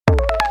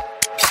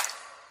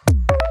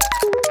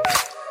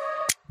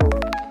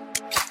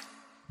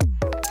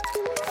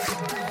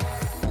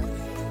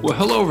Well,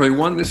 hello,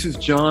 everyone. This is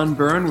John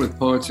Byrne with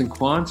Poets and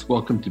Quants.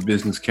 Welcome to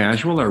Business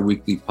Casual, our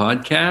weekly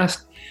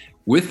podcast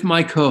with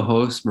my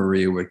co-hosts,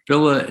 Maria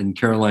Wick-Villa and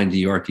Caroline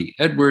Diarte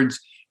Edwards.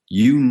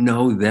 You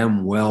know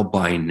them well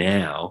by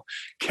now.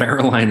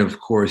 Caroline, of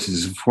course,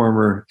 is a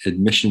former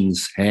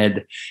admissions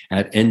head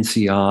at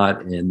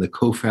INSEAD and the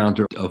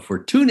co-founder of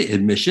Fortuna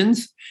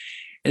Admissions.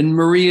 And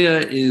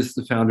Maria is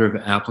the founder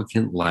of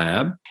Applicant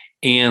Lab.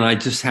 And I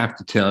just have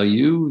to tell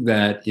you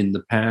that in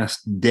the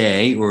past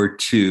day or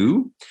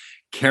two,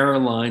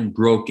 Caroline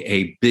broke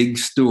a big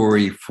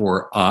story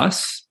for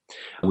us.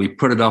 We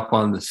put it up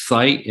on the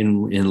site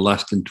in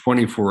less than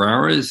 24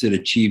 hours. It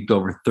achieved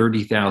over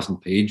 30,000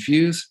 page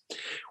views,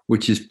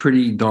 which is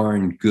pretty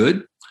darn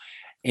good.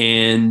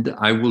 And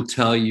I will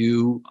tell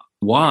you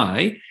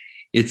why.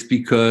 It's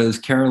because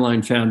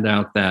Caroline found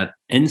out that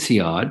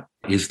INSEAD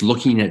is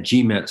looking at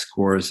GMAT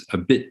scores a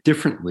bit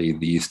differently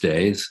these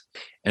days,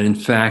 and in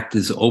fact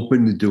has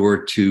opened the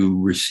door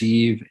to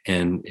receive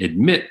and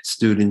admit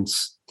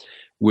students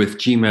with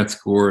GMAT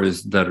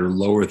scores that are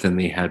lower than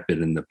they had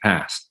been in the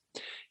past.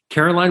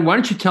 Caroline, why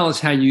don't you tell us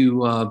how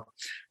you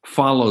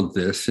followed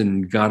this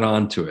and got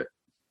onto it?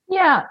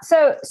 Yeah,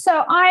 so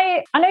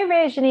I know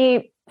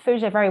Virginie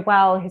Fougere very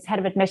well, who's head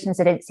of admissions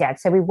at INSEAD.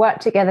 So we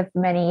worked together for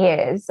many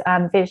years.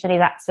 Virginie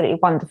is absolutely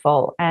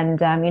wonderful,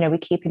 and we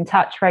keep in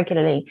touch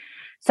regularly.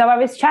 So I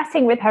was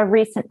chatting with her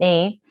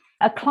recently.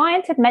 A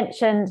client had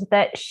mentioned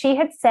that she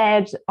had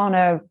said on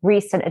a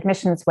recent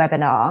admissions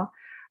webinar,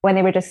 when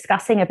they were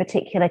discussing a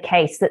particular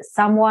case, that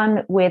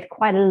someone with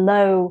quite a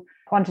low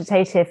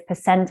quantitative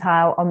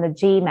percentile on the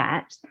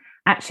GMAT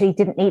actually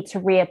didn't need to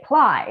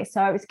reapply.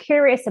 So I was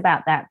curious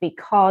about that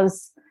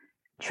because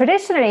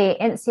traditionally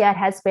INSEAD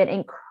has been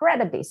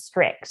incredibly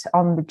strict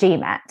on the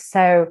GMAT.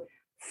 So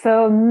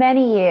for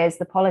many years,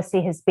 the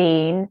policy has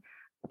been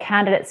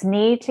candidates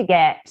need to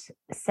get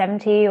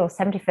 70 or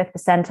 75th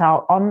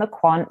percentile on the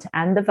quant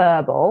and the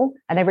verbal,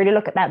 and they really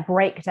look at that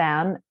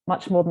breakdown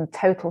much more than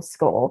total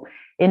score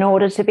in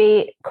order to be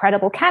a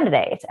credible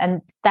candidate.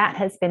 And that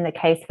has been the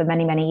case for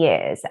many, many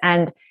years.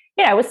 And,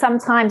 it was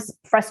sometimes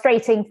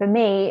frustrating for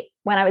me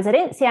when I was at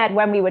INSEAD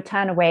when we would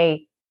turn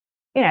away,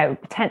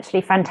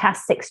 potentially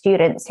fantastic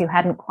students who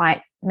hadn't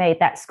quite made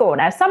that score.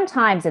 Now,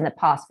 sometimes in the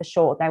past, for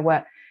sure, there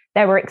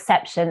were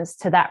exceptions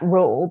to that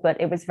rule,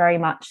 but it was very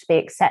much the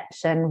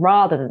exception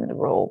rather than the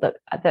rule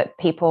that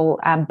people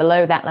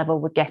below that level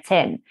would get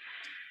in.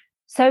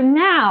 So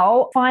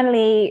now,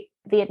 finally,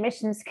 the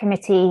admissions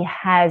committee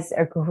has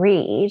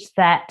agreed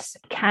that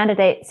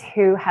candidates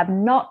who have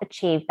not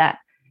achieved that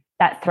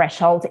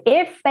threshold,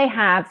 if they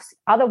have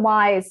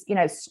otherwise,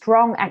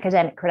 strong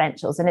academic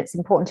credentials, and it's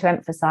important to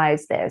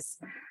emphasize this,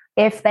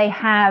 if they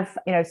have,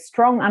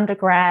 strong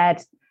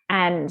undergrad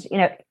and,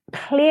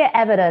 clear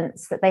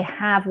evidence that they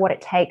have what it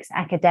takes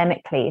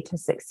academically to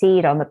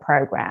succeed on the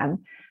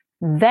program,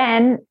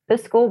 then the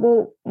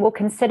school will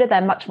consider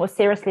them much more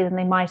seriously than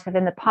they might have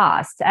in the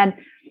past. And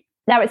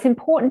now it's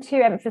important to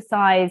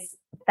emphasize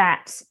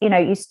that,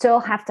 you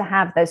still have to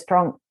have those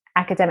strong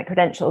academic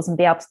credentials and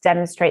be able to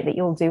demonstrate that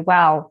you'll do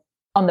well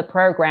on the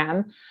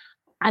program.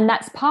 And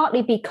that's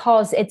partly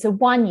because it's a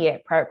one-year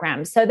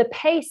program. So the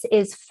pace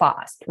is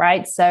fast,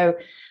 right? So,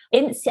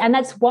 and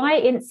that's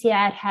why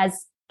INSEAD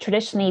has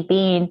traditionally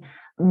been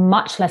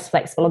much less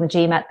flexible on the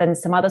GMAT than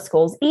some other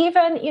schools.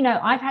 Even,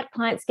 I've had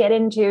clients get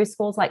into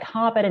schools like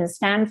Harvard and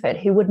Stanford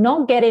who would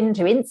not get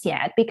into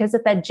INSEAD because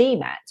of their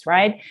GMATs,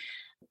 right?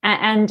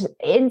 And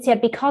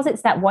INSEAD, because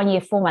it's that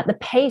one-year format, the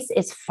pace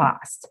is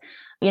fast.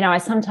 I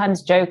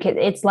sometimes joke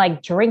it's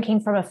like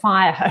drinking from a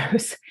fire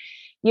hose.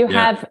 You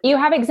have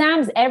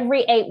exams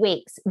every 8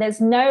 weeks.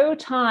 There's no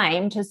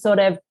time to sort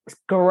of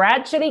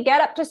gradually get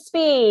up to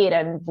speed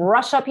and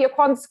brush up your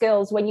quant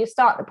skills when you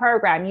start the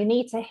program. You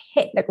need to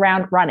hit the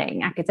ground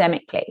running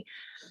academically.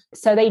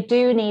 So they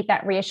do need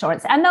that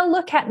reassurance. And they'll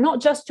look at not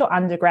just your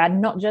undergrad,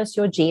 not just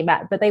your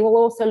GMAT, but they will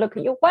also look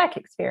at your work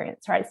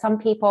experience, right? Some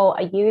people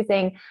are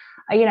using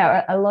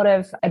a lot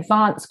of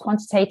advanced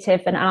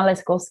quantitative and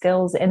analytical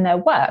skills in their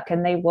work,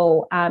 and they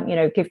will,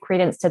 give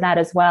credence to that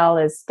as well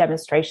as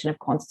demonstration of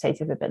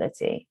quantitative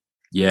ability.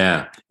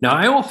 Yeah. Now,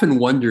 I often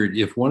wondered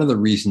if one of the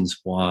reasons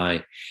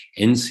why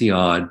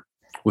INSEAD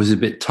was a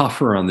bit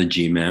tougher on the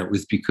GMAT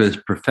was because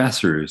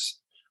professors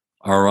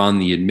are on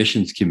the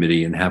admissions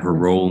committee and have a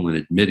role in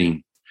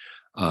admitting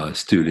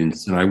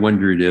students. And I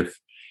wondered if,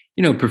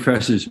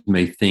 professors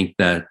may think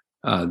that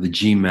the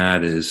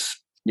GMAT is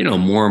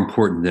more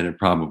important than it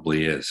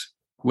probably is.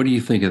 What do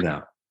you think of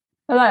that?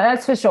 Well,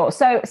 that's for sure.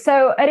 So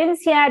at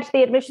INSEAD,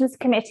 the admissions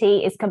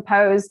committee is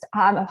composed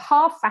of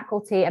half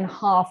faculty and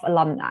half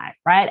alumni,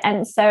 right?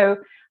 And so,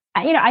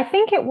 I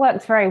think it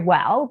works very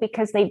well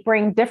because they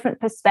bring different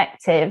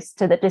perspectives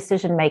to the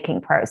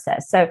decision-making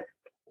process. So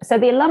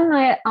the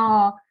alumni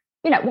are,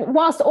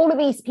 whilst all of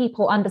these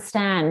people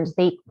understand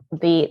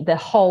the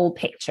whole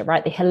picture,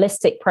 right? The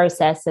holistic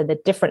process and the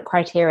different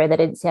criteria that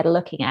INSEAD are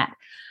looking at,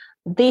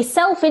 the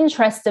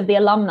self-interest of the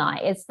alumni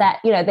is that,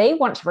 they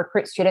want to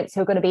recruit students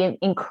who are going to be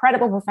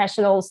incredible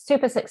professionals,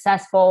 super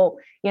successful,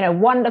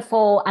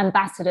 wonderful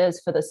ambassadors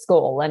for the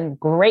school and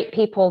great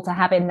people to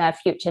have in their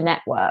future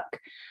network.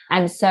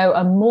 And so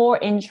are more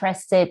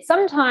interested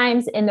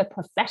sometimes in the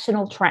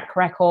professional track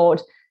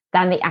record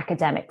than the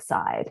academic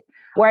side.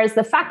 Whereas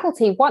the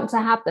faculty want to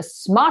have the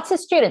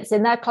smartest students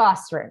in their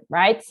classroom,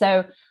 right?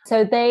 So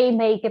they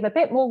may give a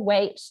bit more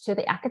weight to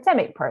the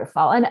academic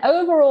profile. And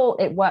overall,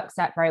 it works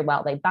out very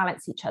well. They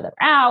balance each other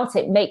out.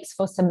 It makes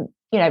for some,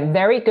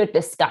 very good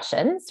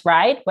discussions,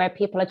 right? Where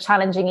people are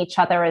challenging each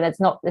other and there's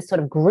not this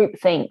sort of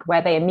groupthink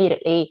where they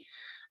immediately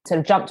sort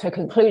of jump to a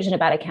conclusion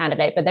about a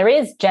candidate. But there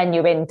is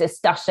genuine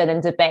discussion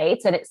and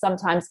debate, and it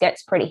sometimes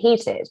gets pretty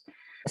heated.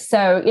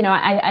 So,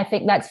 I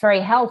think that's very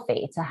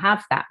healthy to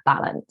have that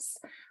balance.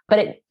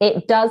 But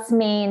it does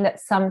mean that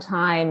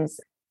sometimes,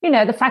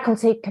 the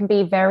faculty can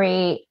be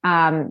very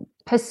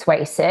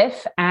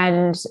persuasive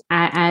and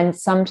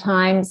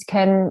sometimes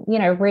can,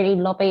 really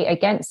lobby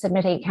against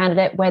submitting a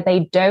candidate where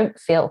they don't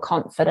feel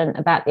confident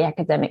about the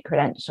academic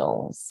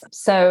credentials.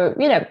 So,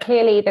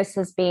 clearly this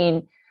has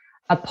been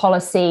a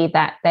policy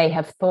that they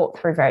have thought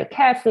through very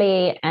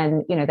carefully,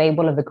 and they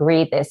will have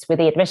agreed this with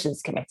the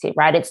admissions committee,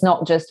 right? It's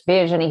not just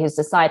Virginie who's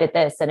decided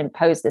this and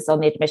imposed this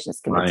on the admissions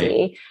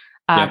committee. Right.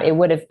 Yep. It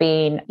would have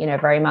been,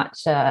 very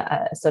much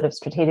a sort of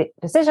strategic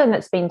decision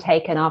that's been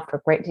taken after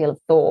a great deal of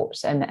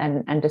thought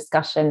and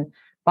discussion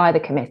by the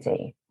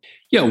committee.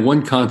 Yeah,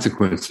 one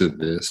consequence of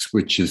this,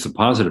 which is a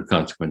positive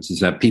consequence, is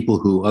that people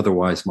who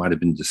otherwise might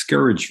have been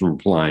discouraged from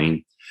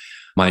applying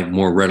might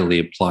more readily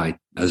apply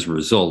as a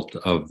result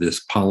of this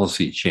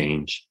policy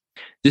change.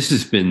 This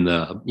has been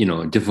a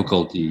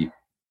difficulty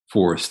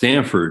for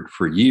Stanford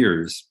for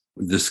years.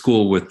 The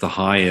school with the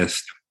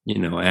highest,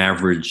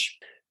 average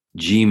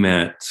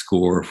GMAT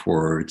score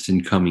for its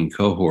incoming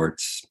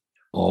cohorts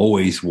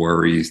always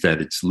worries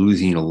that it's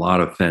losing a lot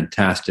of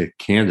fantastic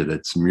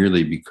candidates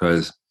merely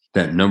because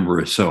that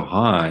number is so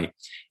high,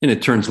 and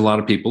it turns a lot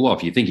of people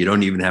off. You think you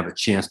don't even have a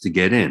chance to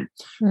get in.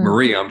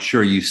 Marie, I'm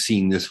sure you've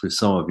seen this with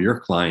some of your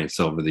clients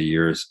over the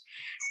years,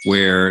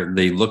 where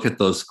they look at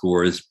those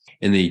scores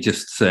and they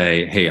just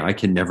say, hey, I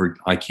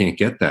can't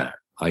get that.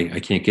 I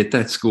can't get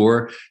that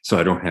score, so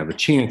I don't have a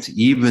chance,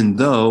 even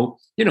though,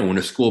 when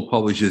a school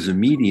publishes a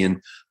median,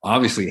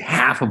 obviously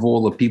half of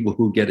all the people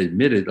who get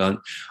admitted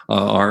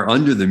are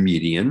under the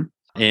median,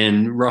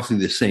 and roughly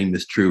the same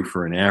is true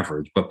for an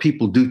average. But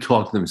people do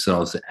talk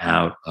themselves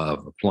out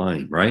of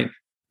applying, right?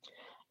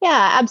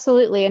 Yeah,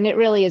 absolutely. And it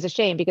really is a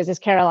shame because, as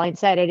Caroline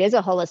said, it is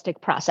a holistic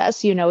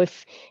process.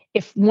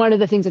 If one of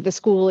the things that the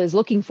school is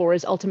looking for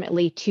is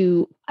ultimately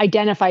to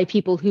identify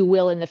people who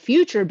will in the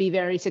future be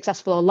very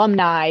successful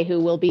alumni,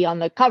 who will be on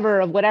the cover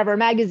of whatever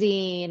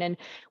magazine and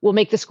will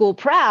make the school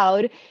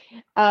proud.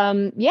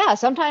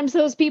 Oftentimes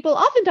those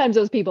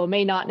people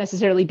may not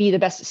necessarily be the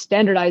best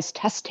standardized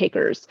test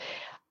takers.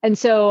 And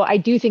so I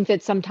do think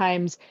that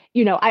sometimes,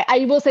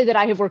 I will say that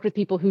I have worked with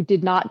people who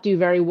did not do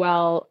very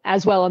well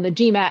on the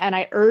GMAT, and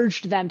I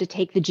urged them to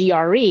take the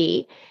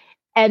GRE,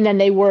 and then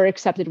they were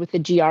accepted with the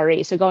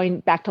GRE. So going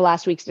back to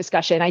last week's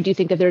discussion, I do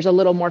think that there's a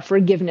little more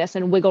forgiveness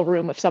and wiggle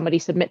room if somebody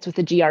submits with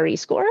the GRE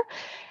score.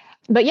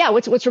 But yeah,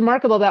 what's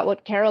remarkable about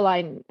what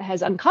Caroline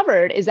has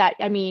uncovered is that,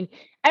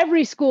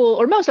 every school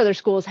or most other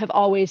schools have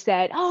always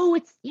said, oh,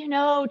 it's,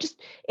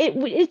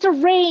 it's a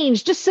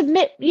range, just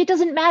submit. It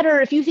doesn't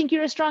matter if you think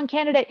you're a strong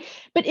candidate.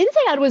 But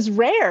INSEAD was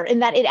rare in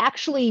that it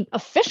actually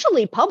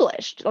officially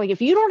published, like,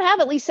 if you don't have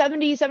at least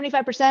 70,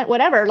 75%,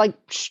 whatever,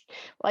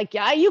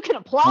 yeah, you can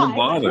apply. Don't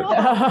bother.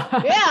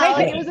 Yeah.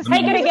 It was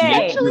take it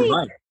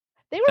again.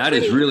 That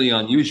is really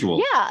unusual.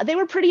 Yeah, they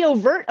were pretty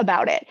overt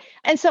about it.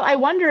 And so I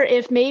wonder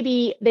if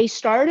maybe they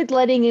started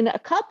letting in a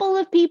couple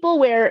of people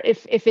where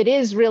if it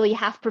is really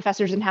half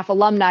professors and half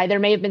alumni, there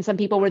may have been some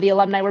people where the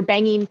alumni were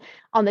banging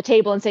on the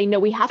table and saying, no,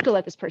 we have to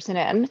let this person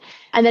in.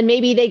 And then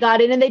maybe they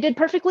got in and they did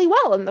perfectly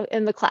well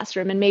in the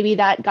classroom. And maybe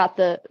that got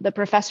the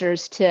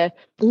professors to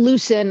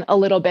loosen a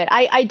little bit.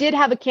 I did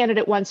have a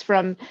candidate once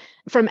from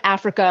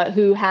Africa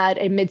who had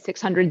a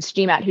mid-600s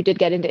GMAT who did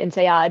get into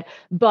INSEAD.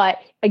 But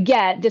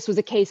again, this was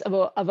a case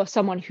of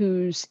someone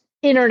whose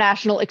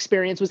international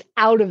experience was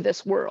out of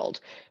this world.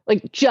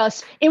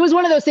 It was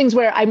one of those things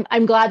where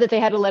I'm glad that they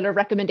had a letter of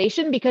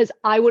recommendation, because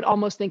I would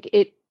almost think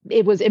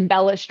it was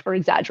embellished or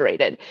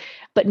exaggerated.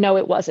 But no,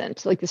 it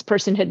wasn't. This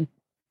person had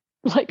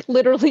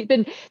literally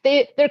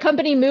their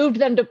company moved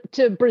them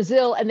to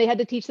Brazil, and they had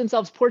to teach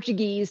themselves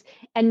Portuguese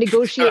and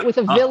negotiate with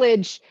a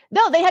village.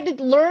 No, they had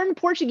to learn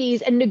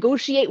Portuguese and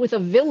negotiate with a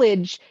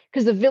village,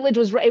 because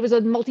it was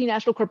a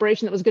multinational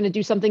corporation that was going to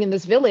do something in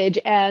this village,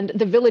 and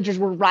the villagers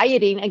were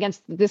rioting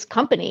against this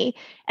company,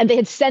 and they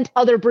had sent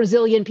other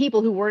Brazilian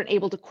people who weren't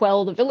able to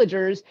quell the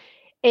villagers,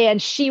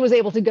 and she was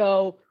able to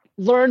go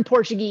learn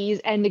Portuguese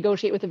and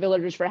negotiate with the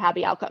villagers for a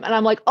happy outcome. And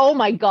I'm like, oh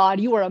my God,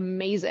 you are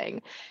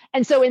amazing.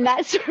 And so in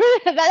that,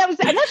 and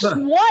that's just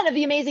one of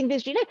the amazing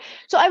things she did.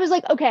 So I was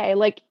like, okay,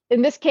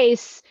 in this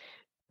case,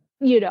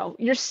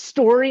 your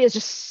story is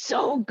just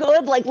so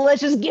good.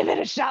 Let's just give it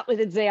a shot with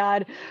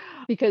INSEAD.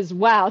 because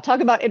wow, talk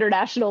about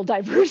international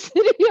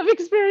diversity of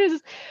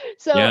experiences.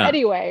 So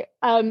anyway,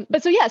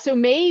 so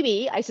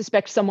maybe I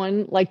suspect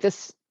someone like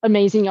this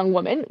amazing young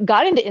woman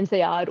got into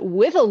INSEAD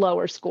with a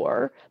lower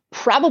score,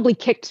 probably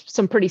kicked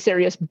some pretty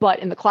serious butt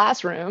in the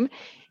classroom.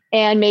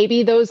 And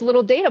maybe those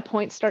little data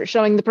points start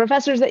showing the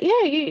professors that,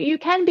 you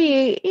can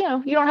be,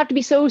 you don't have to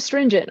be so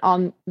stringent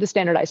on the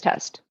standardized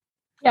test.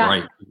 Yeah.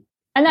 Right.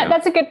 And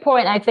that's a good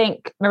point, I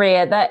think,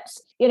 Maria, that,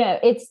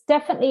 it's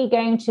definitely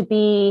going to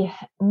be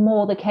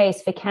more the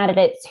case for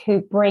candidates who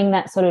bring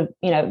that sort of,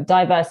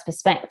 diverse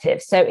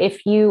perspective. So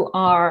if you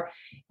are,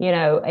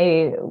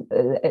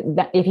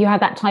 if you have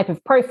that type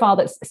of profile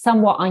that's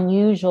somewhat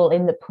unusual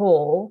in the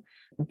pool,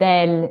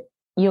 then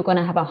you're going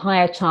to have a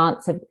higher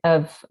chance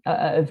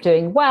of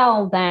doing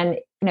well than,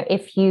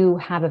 if you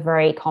have a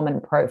very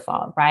common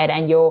profile, right?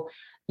 And you're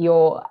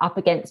up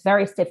against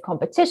very stiff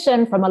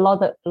competition from a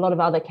lot of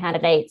other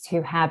candidates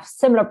who have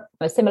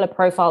a similar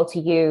profile to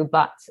you,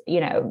 but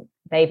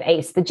they've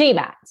aced the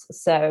GMAT.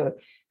 So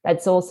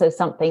that's also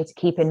something to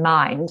keep in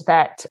mind,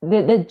 that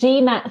the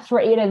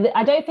GMAT,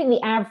 I don't think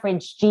the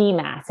average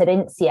GMAT at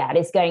INSEAD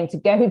is going to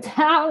go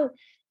down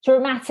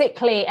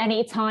dramatically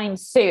anytime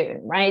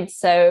soon, right?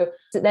 So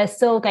they're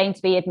still going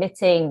to be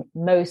admitting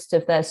most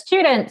of their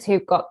students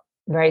who've got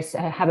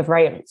have a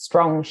very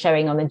strong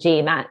showing on the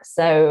GMAT.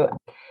 So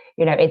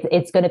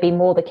it's going to be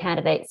more the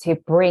candidates who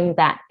bring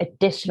that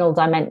additional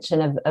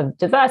dimension of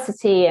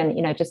diversity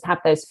and, just have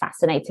those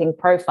fascinating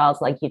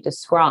profiles like you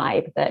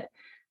described that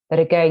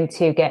are going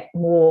to get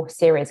more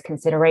serious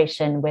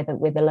consideration with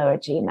a lower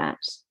GMAT.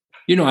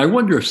 I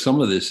wonder if some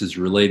of this is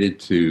related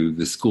to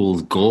the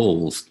school's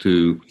goals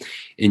to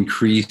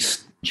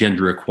increase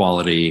gender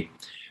equality,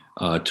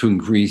 to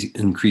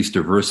increase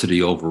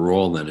diversity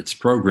overall in its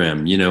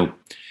program.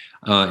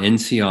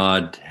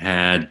 INSEAD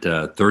had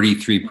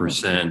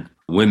 33%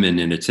 women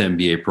in its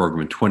MBA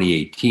program in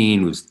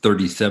 2018, was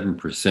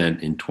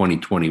 37% in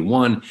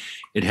 2021.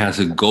 It has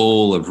a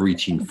goal of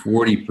reaching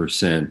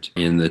 40%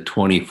 in the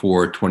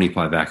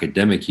 24-25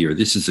 academic year.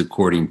 This is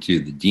according to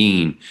the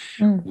dean.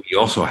 We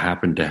also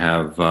happened to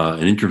have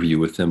an interview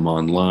with him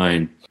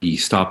online. He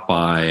stopped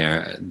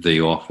by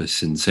the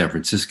office in San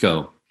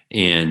Francisco,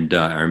 and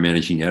our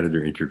managing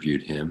editor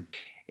interviewed him.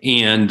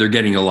 And they're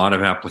getting a lot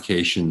of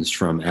applications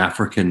from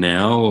Africa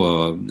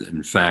now.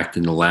 In fact,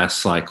 in the last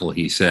cycle,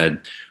 he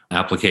said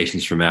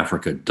applications from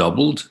Africa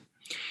doubled.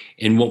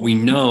 And what we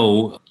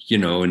know,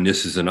 and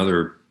this is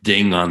another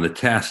ding on the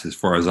test as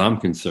far as I'm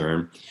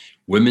concerned,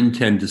 women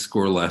tend to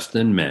score less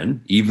than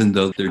men, even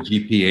though their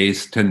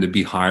GPAs tend to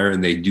be higher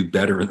and they do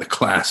better in the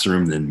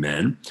classroom than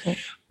men. Okay.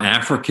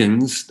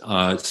 Africans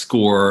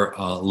score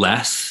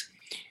less.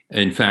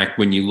 In fact,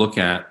 when you look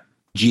at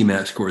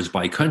GMAT scores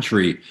by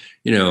country,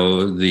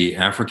 the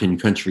African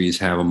countries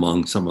have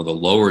among some of the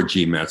lower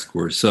GMAT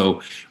scores.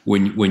 So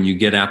when you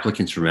get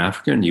applicants from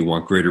Africa and you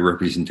want greater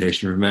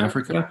representation from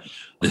Africa,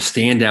 the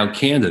standout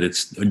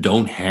candidates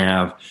don't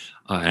have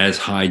as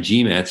high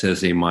GMATs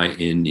as they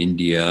might in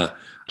India,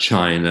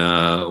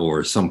 China,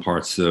 or some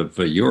parts of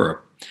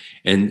Europe.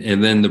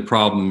 And then the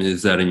problem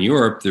is that in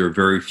Europe, there are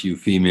very few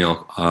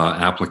female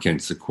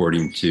applicants,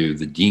 according to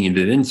the dean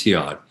at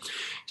INSEAD.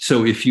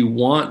 So if you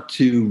want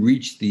to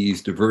reach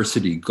these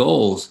diversity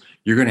goals,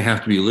 you're going to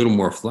have to be a little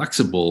more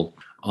flexible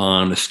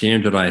on a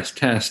standardized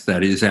test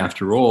that is,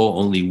 after all,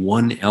 only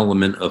one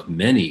element of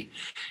many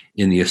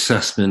in the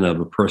assessment of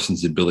a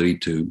person's ability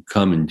to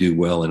come and do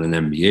well in an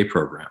MBA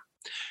program.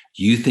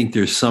 Do you think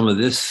there's some of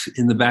this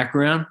in the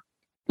background?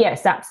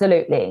 Yes,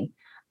 absolutely.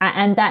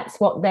 And that's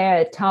what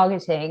they're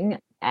targeting.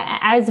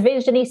 As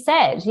Virginie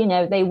said,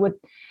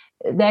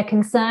 they're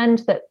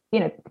concerned that,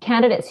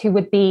 candidates who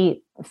would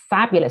be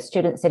fabulous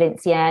students at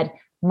INSEAD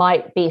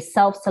might be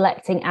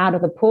self-selecting out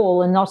of the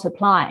pool and not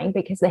applying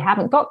because they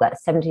haven't got that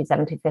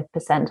 75th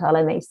percentile,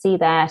 and they see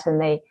that and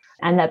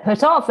they're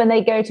put off and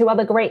they go to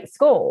other great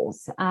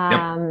schools.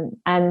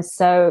 And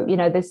so,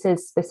 this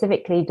is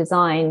specifically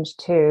designed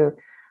to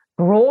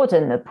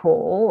broaden the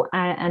pool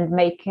and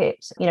make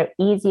it,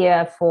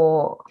 easier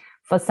for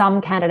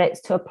some candidates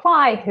to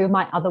apply who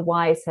might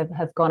otherwise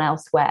have gone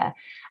elsewhere.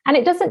 And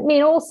it doesn't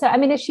mean also,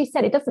 as she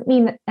said, it doesn't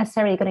mean that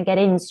necessarily going to get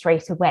in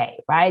straight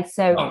away, right?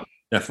 So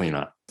definitely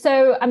not.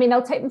 So,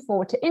 they'll take them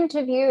forward to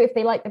interview if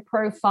they like the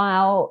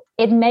profile.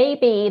 It may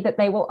be that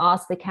they will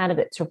ask the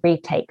candidate to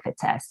retake the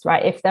test,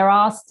 right? If there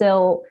are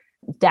still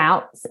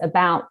doubts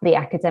about the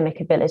academic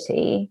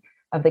ability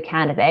of the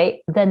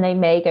candidate, then they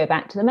may go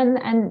back to them,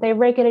 and they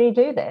regularly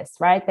do this,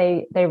 right?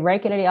 They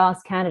regularly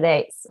ask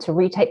candidates to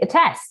retake the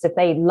test if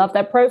they love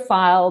their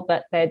profile,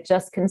 but they're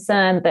just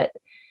concerned that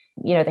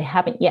they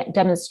haven't yet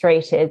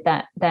demonstrated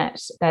that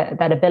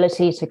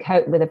ability to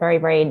cope with a very,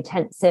 very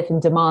intensive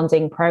and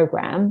demanding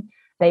program.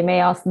 They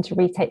may ask them to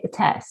retake the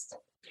test.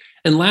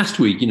 And last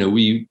week,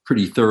 we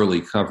pretty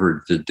thoroughly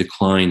covered the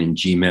decline in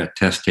GMAT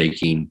test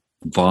taking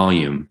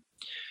volume,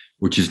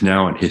 which is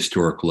now at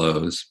historic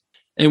lows.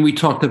 And we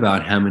talked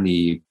about how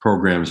many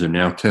programs are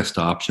now test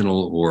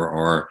optional or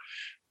are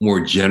more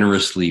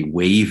generously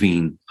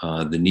waiving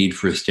the need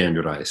for a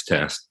standardized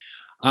test.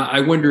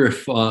 I wonder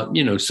if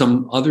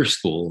some other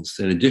schools,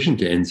 in addition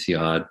to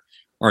INSEAD,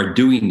 are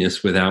doing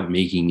this without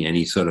making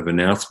any sort of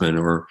announcement,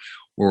 or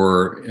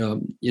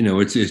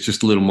it's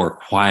just a little more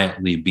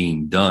quietly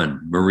being done.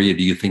 Maria,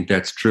 do you think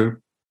that's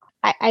true?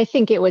 I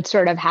think it would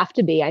sort of have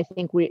to be. I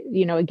think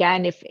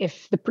again,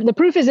 if the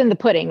proof is in the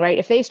pudding, right?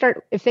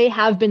 If they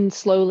have been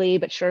slowly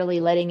but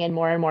surely letting in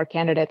more and more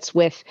candidates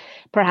with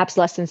perhaps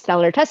less than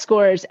stellar test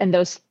scores, and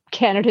those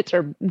candidates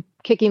are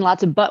kicking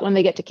lots of butt when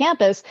they get to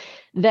campus,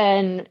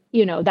 then,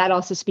 that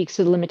also speaks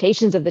to the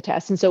limitations of the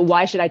test. And so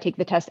why should I take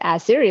the test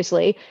as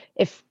seriously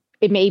if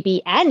it may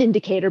be an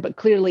indicator, but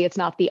clearly it's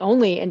not the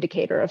only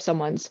indicator of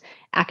someone's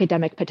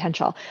academic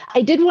potential?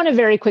 I did want to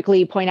very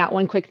quickly point out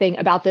one quick thing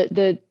about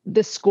the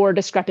score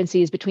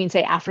discrepancies between,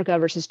 say, Africa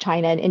versus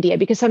China and India,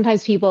 because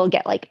sometimes people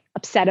get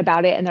upset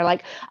about it and they're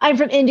like, I'm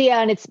from India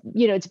and it's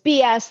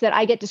BS that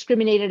I get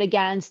discriminated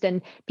against,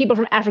 and people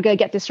from Africa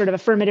get this sort of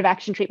affirmative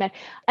action treatment.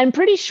 I'm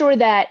pretty sure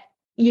that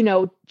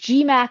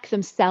GMAC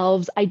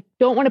themselves, I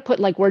don't want to put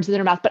words in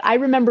their mouth, but I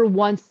remember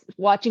once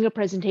watching a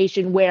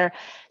presentation where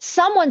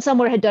someone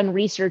somewhere had done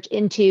research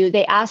into,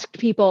 they asked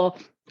people,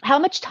 how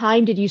much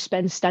time did you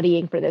spend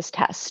studying for this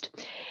test?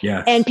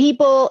 Yes. And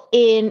people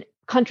in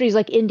countries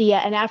like India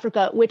and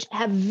Africa, which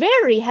have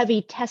very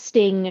heavy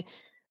testing,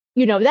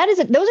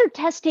 those are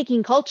test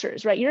taking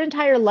cultures, right? Your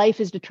entire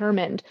life is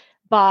determined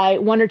by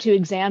one or two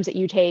exams that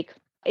you take,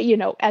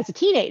 as a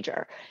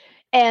teenager.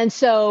 And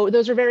so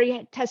those are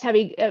very test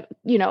heavy, and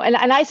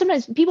I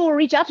sometimes people will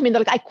reach out to me and they're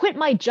like, I quit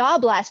my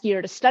job last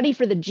year to study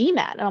for the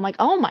GMAT. And I'm like,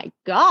 oh my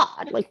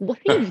God, what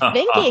are you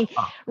thinking?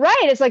 Right.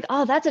 It's like,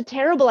 oh, that's a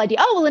terrible idea.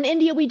 Oh, well, in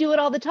India, we do it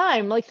all the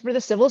time, for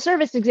the civil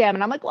service exam.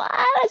 And I'm like, well,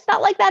 it's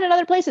not like that in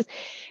other places.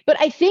 But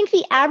I think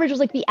the average was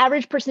the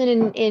average person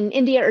in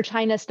India or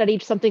China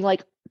studied something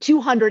like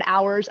 200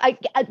 hours.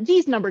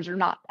 These numbers are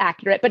not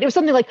accurate, but it was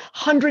something like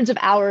hundreds of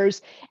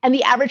hours. And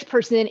the average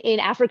person in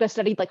Africa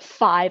studied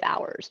 5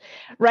 hours,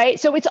 right?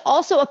 So it's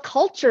also a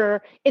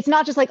culture. It's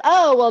not just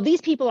oh, well, these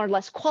people are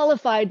less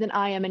qualified than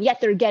I am, and yet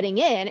they're getting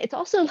in. It's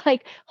also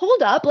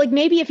hold up,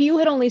 maybe if you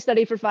had only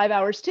studied for 5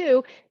 hours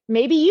too,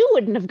 maybe you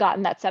wouldn't have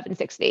gotten that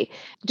 760,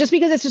 just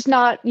because it's just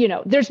not,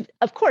 there's,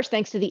 of course,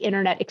 thanks to the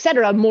internet, et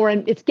cetera, more,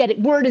 and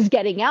word is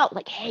getting out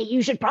hey,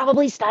 you should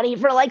probably study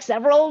for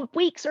several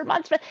weeks or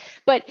months.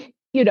 But,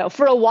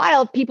 for a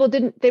while, people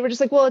they were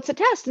just well, it's a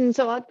test. And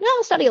so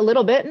I'll study a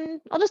little bit and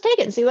I'll just take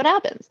it and see what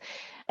happens.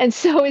 And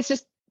so it's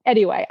just,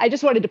 anyway, I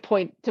just wanted to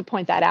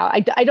point that out.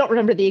 I don't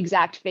remember the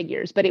exact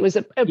figures, but it was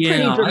a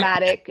pretty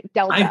dramatic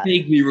delta. I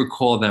vaguely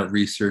recall that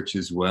research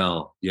as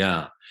well.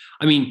 Yeah.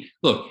 I mean,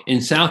 look, in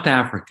South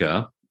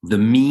Africa, the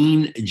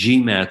mean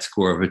GMAT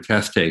score of a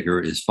test taker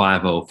is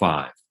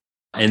 505.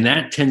 And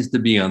that tends to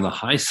be on the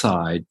high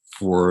side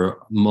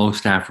for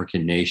most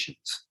African nations.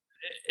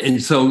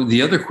 And so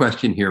the other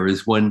question here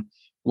is when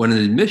an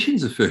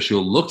admissions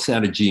official looks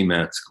at a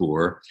GMAT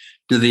score,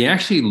 do they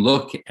actually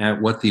look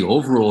at what the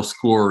overall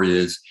score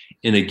is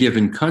in a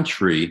given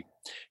country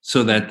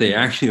so that they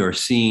actually are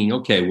seeing,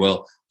 okay,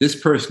 well, this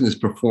person has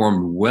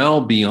performed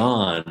well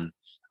beyond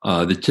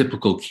the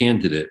typical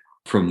candidate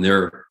from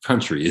their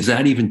country? Is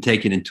that even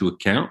taken into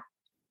account?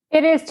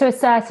 It is to a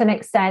certain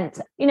extent,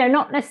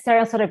 not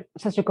necessarily sort of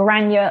such a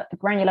granular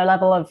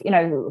level of,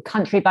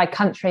 country by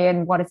country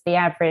and what is the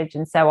average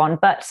and so on.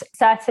 But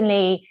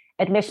certainly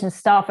admissions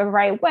staff are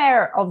very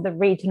aware of the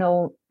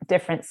regional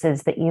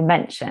differences that you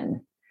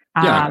mention.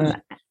 Yeah,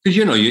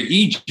 because,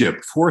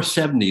 Egypt,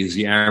 470 is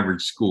the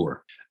average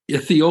score.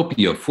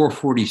 Ethiopia,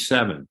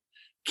 447.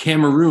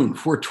 Cameroon,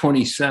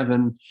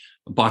 427.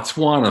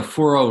 Botswana,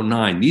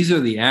 409. These are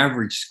the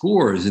average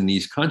scores in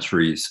these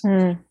countries.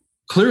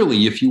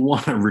 Clearly, if you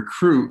want to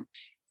recruit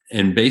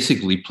and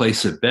basically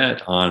place a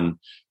bet on,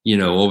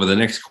 over the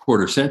next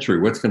quarter century,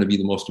 what's going to be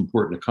the most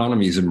important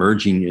economies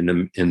emerging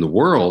in the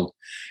world,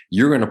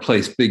 you're going to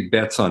place big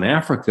bets on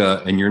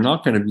Africa, and you're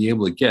not going to be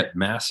able to get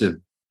massive,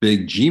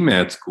 big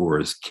GMAT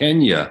scores.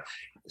 Kenya,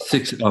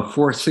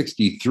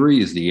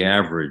 463 is the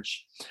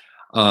average.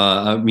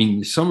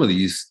 Some of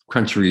these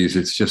countries,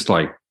 it's just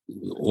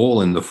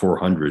all in the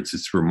 400s.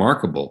 It's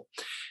remarkable.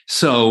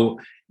 So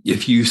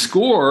if you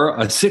score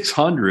a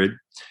 600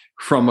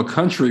 from a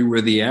country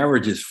where the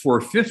average is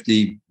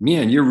 450,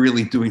 man, you're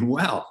really doing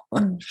well.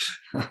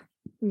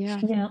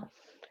 Yeah.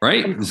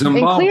 Right?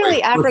 Zimbabwe, and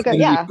clearly Africa,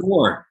 yeah.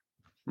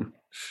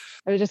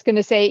 I was just going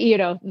to say,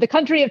 the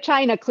country of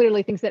China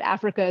clearly thinks that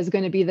Africa is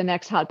going to be the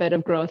next hotbed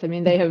of growth. I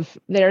mean,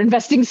 they're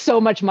investing so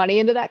much money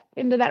into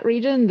that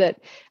region that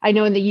I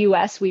know in the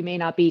US, it may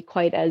not be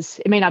quite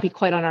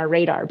on our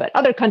radar, but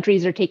other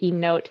countries are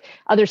taking note.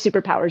 Other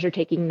superpowers are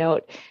taking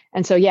note.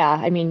 And so, yeah,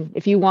 I mean,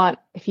 if you want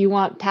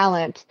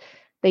talent,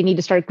 they need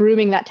to start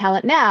grooming that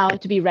talent now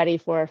to be ready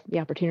for the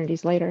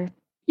opportunities later.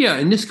 Yeah.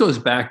 And this goes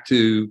back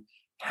to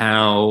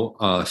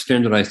how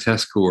standardized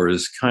test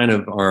scores kind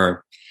of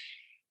are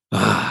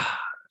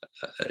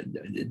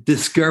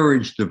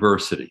discourage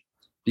diversity,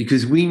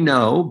 because we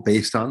know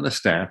based on the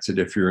stats that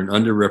if you're an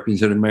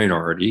underrepresented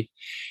minority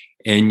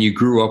and you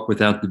grew up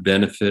without the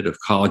benefit of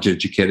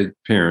college-educated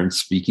parents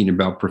speaking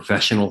about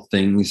professional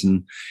things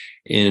and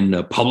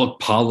in public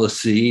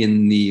policy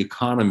and the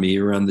economy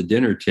around the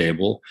dinner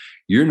table,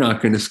 you're not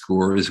going to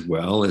score as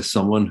well as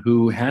someone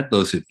who had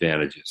those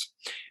advantages.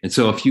 And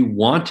so if you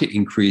want to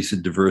increase the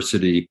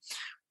diversity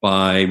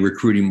by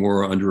recruiting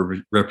more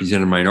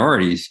underrepresented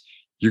minorities,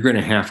 you're going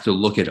to have to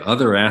look at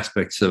other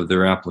aspects of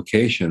their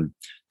application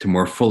to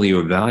more fully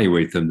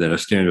evaluate them than a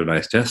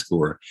standardized test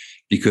score,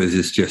 because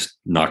it's just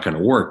not going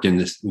to work.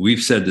 And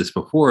we've said this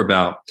before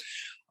about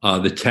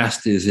the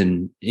test is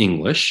in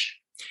English,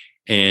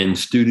 and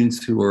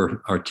students who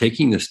are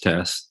taking this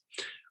test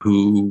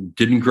who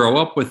didn't grow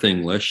up with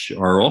English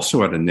are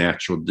also at a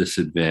natural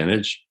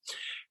disadvantage.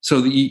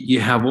 So you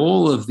have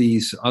all of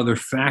these other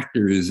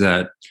factors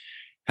that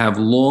have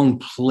long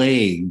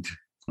plagued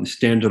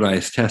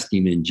standardized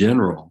testing in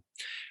general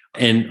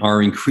and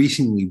are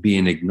increasingly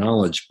being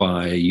acknowledged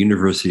by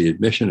university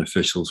admission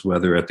officials,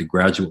 whether at the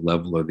graduate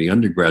level or the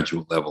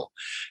undergraduate level,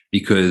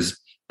 because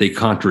they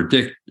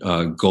contradict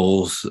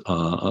goals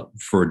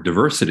for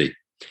diversity.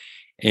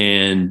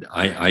 And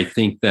I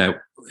think that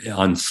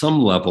on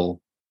some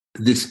level,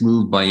 this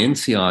move by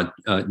INSEAD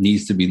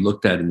needs to be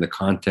looked at in the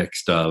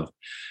context of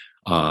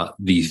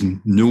these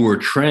newer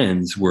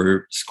trends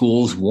where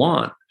schools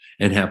want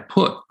and have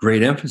put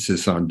great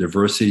emphasis on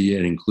diversity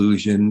and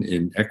inclusion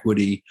and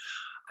equity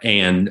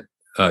and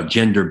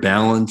gender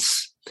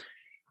balance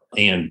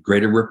and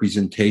greater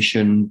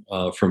representation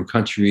from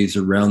countries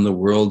around the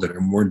world that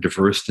are more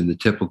diverse than the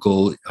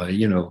typical,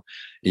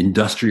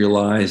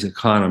 industrialized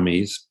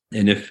economies.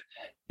 And if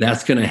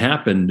that's going to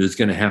happen, there's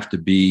going to have to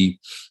be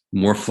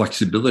more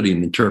flexibility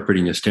in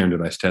interpreting a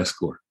standardized test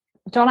score.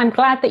 John, I'm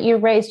glad that you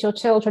raised your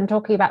children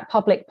talking about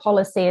public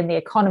policy and the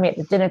economy at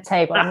the dinner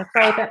table. I'm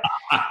afraid that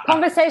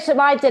conversation at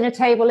my dinner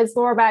table is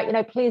more about,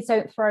 please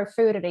don't throw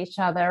food at each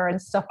other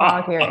and stop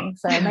arguing.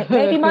 So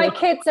maybe my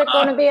kids are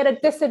going to be at a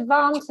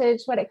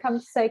disadvantage when it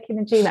comes to taking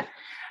the GMAT.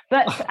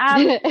 But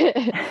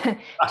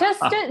just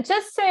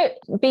to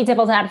be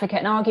devil's advocate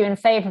and argue in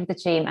favor of the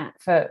GMAT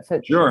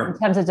for sure. In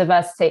terms of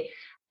diversity,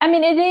 I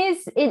mean,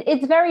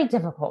 it's very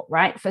difficult,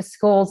 right, for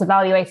schools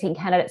evaluating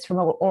candidates from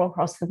all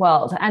across the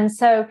world. And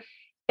so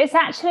it's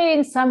actually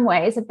in some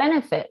ways a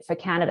benefit for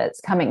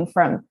candidates coming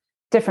from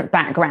different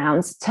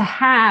backgrounds to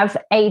have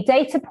a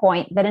data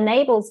point that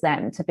enables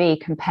them to be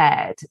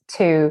compared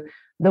to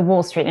the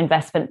Wall Street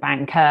investment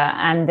banker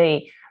and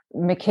the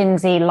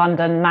McKinsey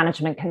London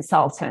management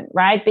consultant,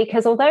 right?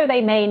 Because although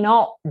they may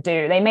not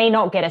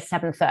get a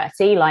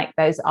 730 like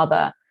those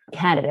other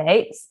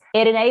candidates,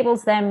 it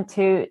enables them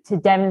to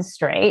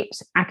demonstrate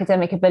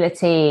academic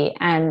ability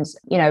and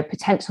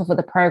potential for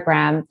the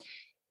program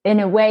in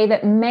a way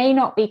that may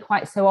not be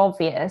quite so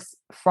obvious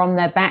from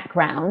their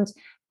background,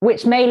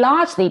 which may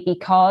largely be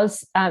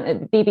because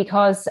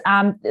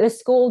the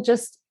school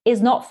just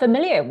is not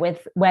familiar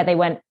with where they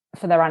went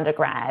for their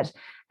undergrad,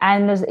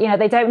 and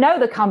they don't know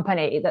the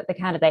company that the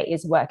candidate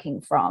is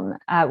working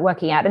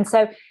at, and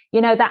so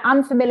that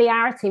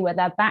unfamiliarity with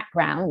their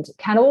background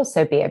can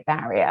also be a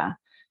barrier.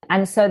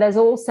 And so there's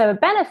also a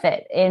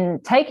benefit in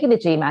taking the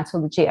GMAT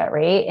or the GRE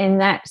in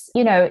that,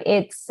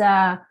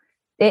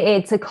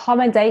 it's a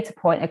common data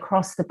point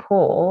across the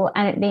pool.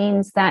 And it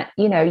means that,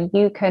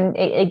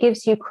 it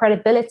gives you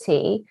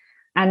credibility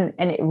and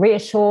it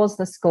reassures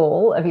the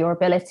school of your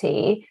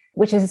ability,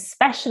 which is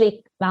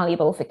especially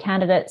valuable for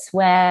candidates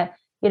where,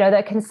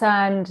 they're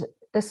concerned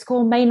the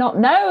school may not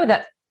know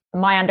that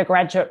my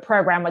undergraduate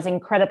program was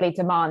incredibly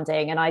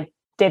demanding and I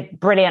did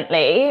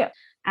brilliantly.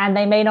 And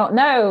they may not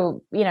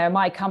know,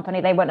 my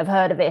company, they wouldn't have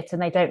heard of it.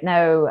 And they don't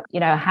know,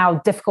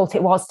 how difficult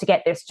it was to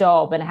get this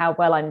job and how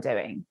well I'm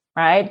doing.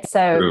 Right.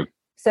 So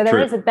there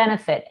is a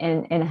benefit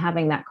in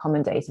having that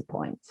common data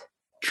point.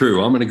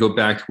 True. I'm going to go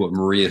back to what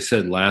Maria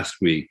said last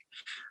week.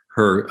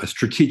 Her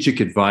strategic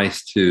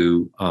advice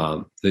to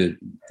the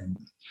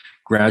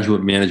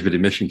Graduate Management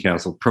Admission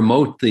Council: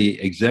 promote the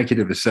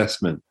executive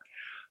assessment.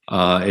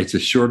 It's a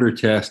shorter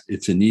test.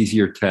 It's an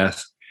easier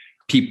test.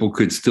 People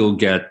could still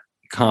get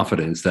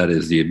confidence. That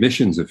is, the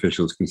admissions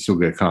officials can still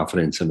get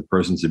confidence in the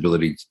person's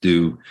ability to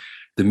do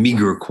the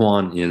meager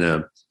quant in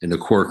a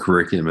core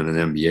curriculum in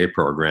an MBA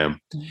program.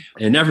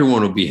 And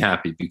everyone will be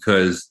happy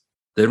because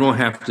they don't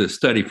have to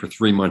study for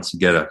 3 months to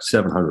get a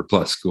 700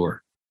 plus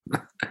score.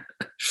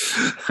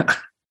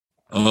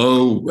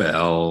 Oh,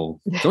 well,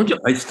 don't you?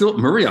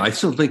 Maria, I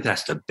still think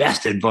that's the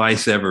best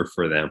advice ever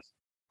for them.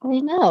 I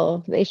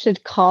know. They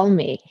should call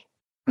me.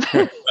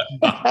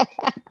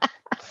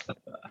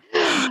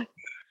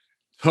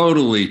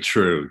 Totally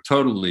true.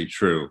 Totally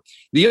true.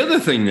 The other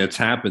thing that's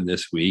happened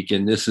this week,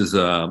 and this is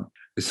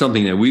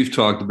something that we've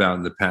talked about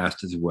in the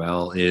past as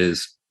well,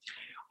 is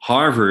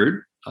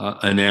Harvard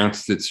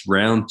announced its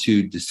round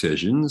 2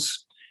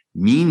 decisions,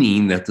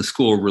 meaning that the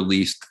school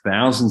released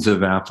thousands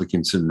of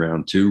applicants in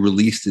round 2.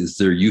 Released is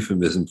their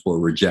euphemism for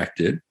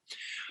rejected,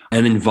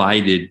 and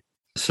invited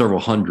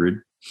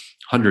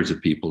hundreds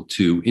of people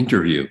to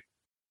interview.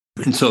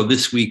 And so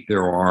this week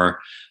there are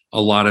a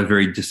lot of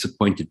very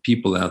disappointed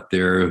people out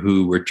there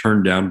who were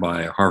turned down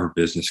by Harvard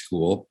Business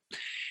School.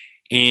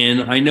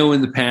 And I know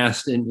in the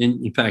past, and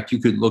in fact,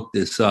 you could look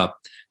this up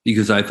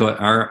because I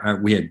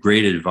thought we had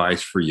great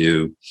advice for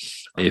you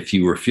if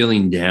you were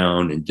feeling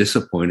down and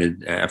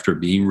disappointed after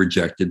being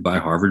rejected by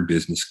Harvard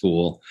Business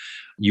School.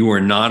 You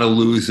are not a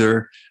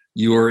loser.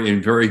 You are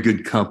in very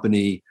good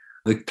company.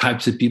 The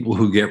types of people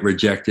who get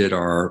rejected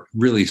are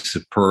really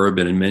superb.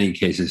 And in many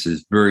cases,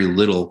 there's very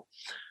little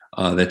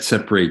that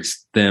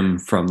separates them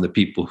from the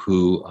people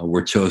who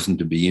were chosen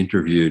to be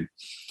interviewed.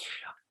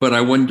 But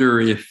I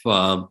wonder if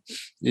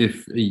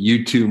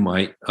you two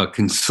might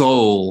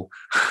console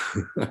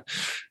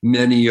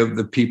many of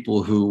the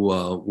people who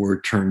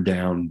were turned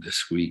down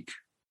this week.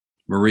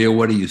 Maria,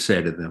 what do you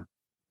say to them?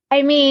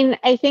 I mean,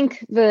 I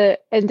think and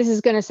this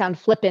is going to sound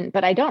flippant,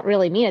 but I don't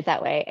really mean it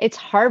that way. It's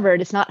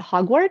Harvard. It's not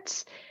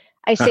Hogwarts.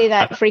 I say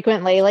that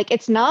frequently. Like,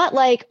 it's not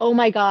like, oh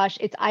my gosh,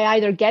 I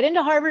either get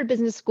into Harvard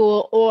Business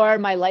School or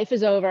my life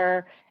is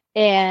over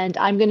and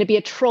I'm going to be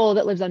a troll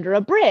that lives under a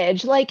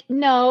bridge. Like,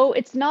 no,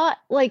 it's not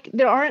like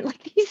there aren't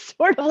like these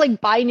sort of like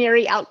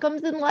binary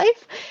outcomes in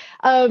life.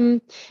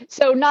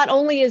 So not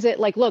only is it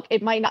like, look,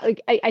 it might not,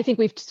 like, I think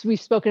we've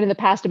spoken in the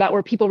past about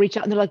where people reach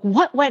out and they're like,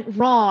 what went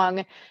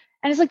wrong?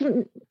 And it's like,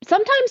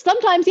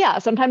 sometimes, yeah,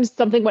 sometimes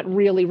something went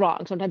really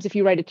wrong. Sometimes if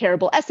you write a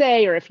terrible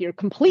essay or if you're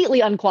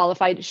completely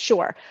unqualified,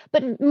 sure.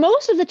 But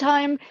most of the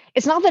time,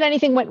 it's not that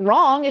anything went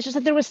wrong. It's just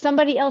that there was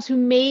somebody else who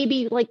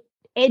maybe like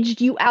edged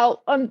you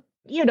out on,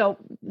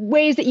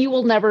 ways that you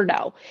will never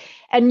know.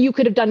 And you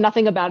could have done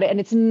nothing about it. And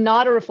it's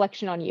not a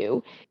reflection on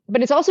you,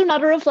 but it's also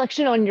not a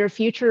reflection on your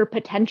future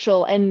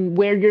potential and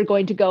where you're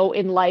going to go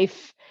in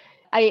life.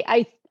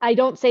 I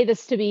don't say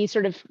this to be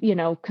sort of,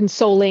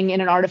 consoling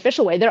in an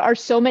artificial way. There are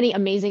so many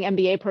amazing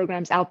MBA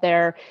programs out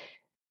there.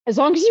 As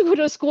long as you go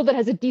to a school that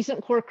has a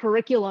decent core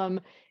curriculum,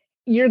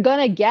 you're going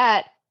to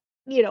get,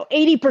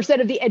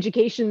 80% of the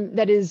education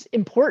that is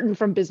important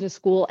from business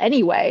school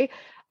anyway.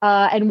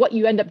 And what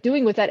you end up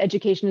doing with that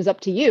education is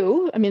up to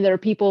you. I mean, there are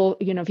people,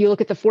 if you look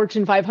at the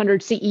Fortune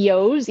 500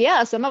 CEOs,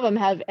 yeah, some of them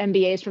have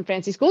MBAs from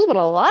fancy schools, but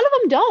a lot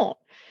of them don't.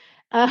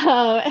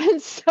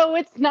 And so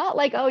it's not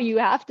like, oh, you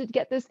have to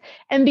get this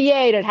MBA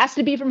and it has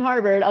to be from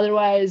Harvard.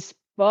 Otherwise,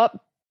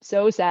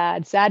 so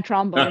sad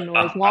trombone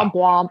noise, womp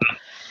womp.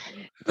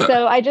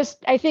 So I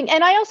think,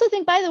 and I also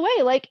think, by the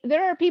way, like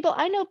there are people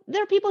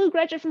who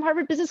graduate from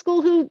Harvard Business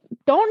School who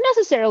don't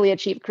necessarily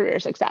achieve career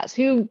success,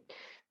 who,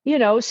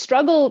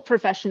 struggle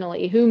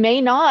professionally, who may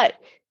not,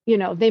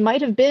 they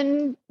might have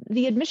been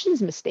the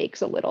admissions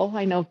mistakes a little.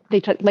 I know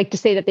they like to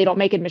say that they don't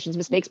make admissions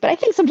mistakes, but I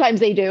think sometimes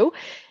they do.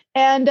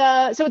 And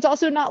so it's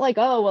also not like,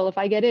 oh, well, if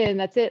I get in,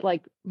 that's it.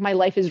 Like my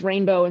life is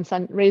rainbows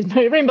and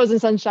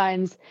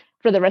sunshines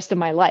for the rest of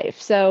my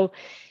life. So,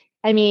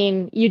 I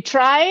mean, you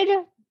tried,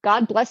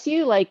 God bless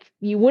you. Like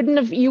you wouldn't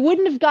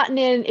have gotten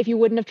in if you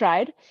wouldn't have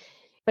tried,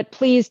 but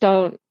please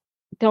don't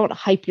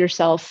hype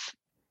yourself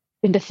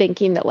into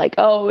thinking that like,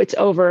 oh, it's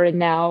over. And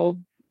now,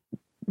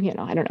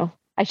 I don't know,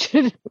 I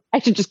should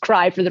just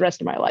cry for the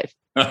rest of my life.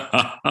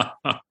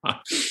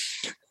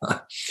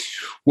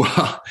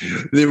 Well,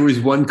 there was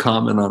one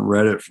comment on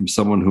Reddit from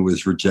someone who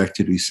was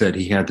rejected who said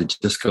he had to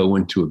just go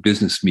into a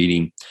business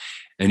meeting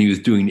and he was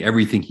doing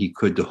everything he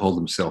could to hold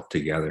himself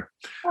together.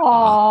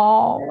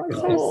 Oh,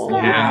 so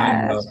sad.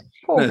 Yeah,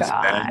 poor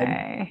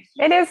guy.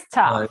 It is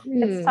tough.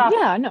 It's tough.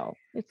 Yeah, no.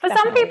 For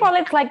some people,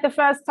 it's like the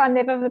first time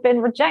they've ever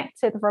been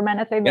rejected from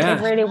anything that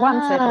they really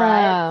wanted,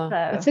 right? So.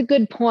 That's a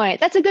good point.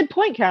 That's a good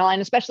point,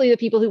 Caroline, especially the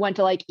people who went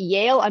to like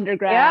Yale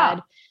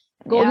undergrad,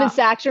 Goldman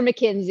Sachs or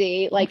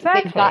McKinsey, like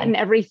they've gotten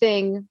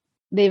everything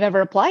they've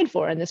ever applied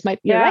for. And this might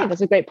be, you're right.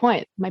 That's a great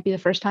point. It might be the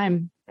first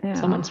time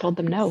someone's told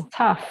them no. It's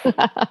tough.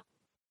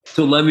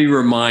 So let me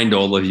remind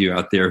all of you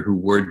out there who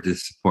were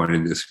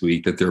disappointed this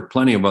week that there are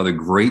plenty of other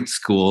great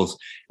schools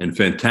and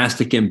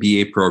fantastic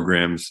MBA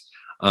programs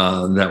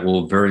that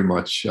will very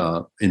much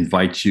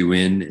invite you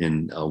in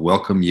and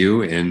welcome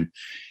you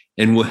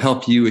and will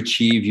help you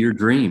achieve your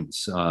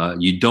dreams.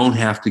 You don't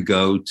have to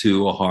go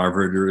to a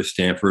Harvard or a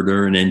Stanford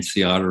or an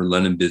INSEAD or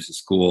London Business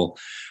School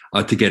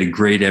to get a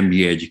great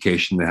MBA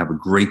education, to have a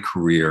great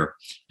career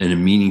and a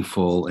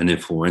meaningful and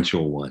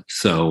influential one.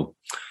 So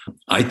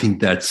I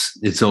think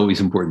it's always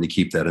important to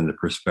keep that into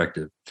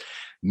perspective.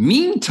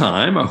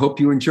 Meantime, I hope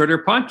you enjoyed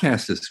our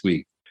podcast this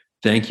week.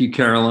 Thank you,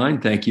 Caroline.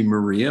 Thank you,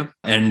 Maria.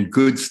 And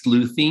good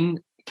sleuthing,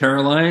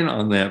 Caroline,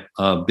 on that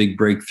big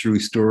breakthrough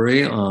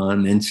story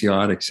on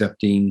INSEAD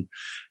accepting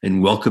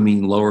and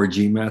welcoming lower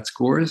GMAT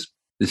scores.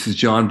 This is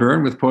John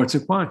Byrne with Poets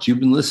and Quants. You've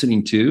been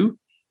listening to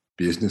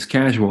Business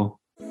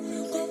Casual.